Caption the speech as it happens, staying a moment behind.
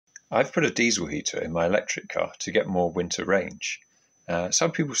I've put a diesel heater in my electric car to get more winter range.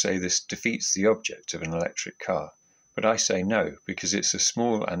 Some people say this defeats the object of an electric car, but I say no, because it's a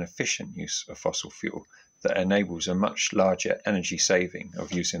small and efficient use of fossil fuel that enables a much larger energy saving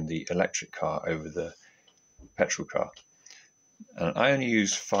of using the electric car over the petrol car. And I only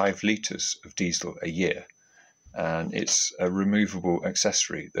use 5 litres of diesel a year, and it's a removable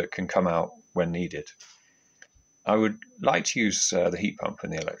accessory that can come out when needed. I would like to use the heat pump in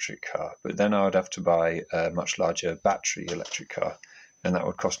the electric car, but then I would have to buy a much larger battery electric car, and that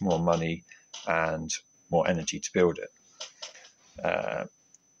would cost more money and more energy to build it.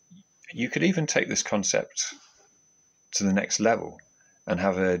 You could even take this concept to the next level and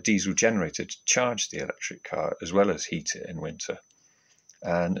have a diesel generator to charge the electric car as well as heat it in winter.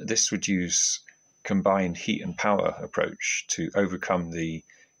 And this would use combined heat and power approach to overcome the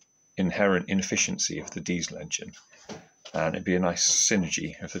inherent inefficiency of the diesel engine, and it'd be a nice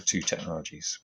synergy of the two technologies.